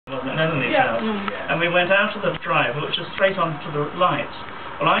wasn't it? And then house. And we went out of the drive, which was straight onto the lights.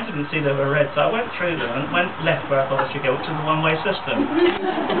 Well, I didn't see they were red, so I went through them and went left where I thought I should go, which is a one-way system.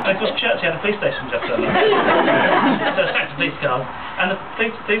 And of course, Chertsey had a police station just down there. So I stacked the police cars, and the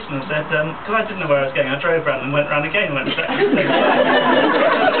policeman said, because I didn't know where I was going, I drove round and went round again and went exactly the same way.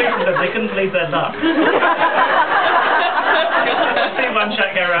 So the policeman said they couldn't believe their luck. I see one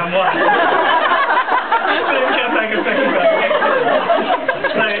chap go around once. So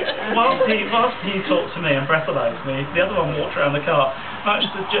whilst he talked to me and breathalyzed me, the other one walked around the car, much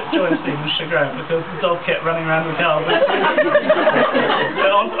to Joy and Stephen's chagrin, because the dog kept running around the car.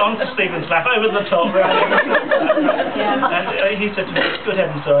 Onto Stephen's lap, over the top, and he said to me, "Good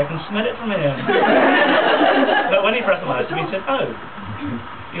heavens, sir, I can smell it from here." But when he breathalyzed him, he said, "Oh,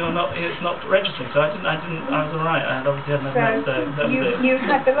 it's not registering." So I was alright. I had obviously had enough, so that was it. You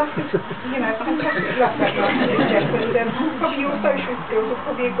had the luck of, fantastic luck that night, Geoff, and probably your social skills are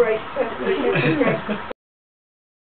probably a great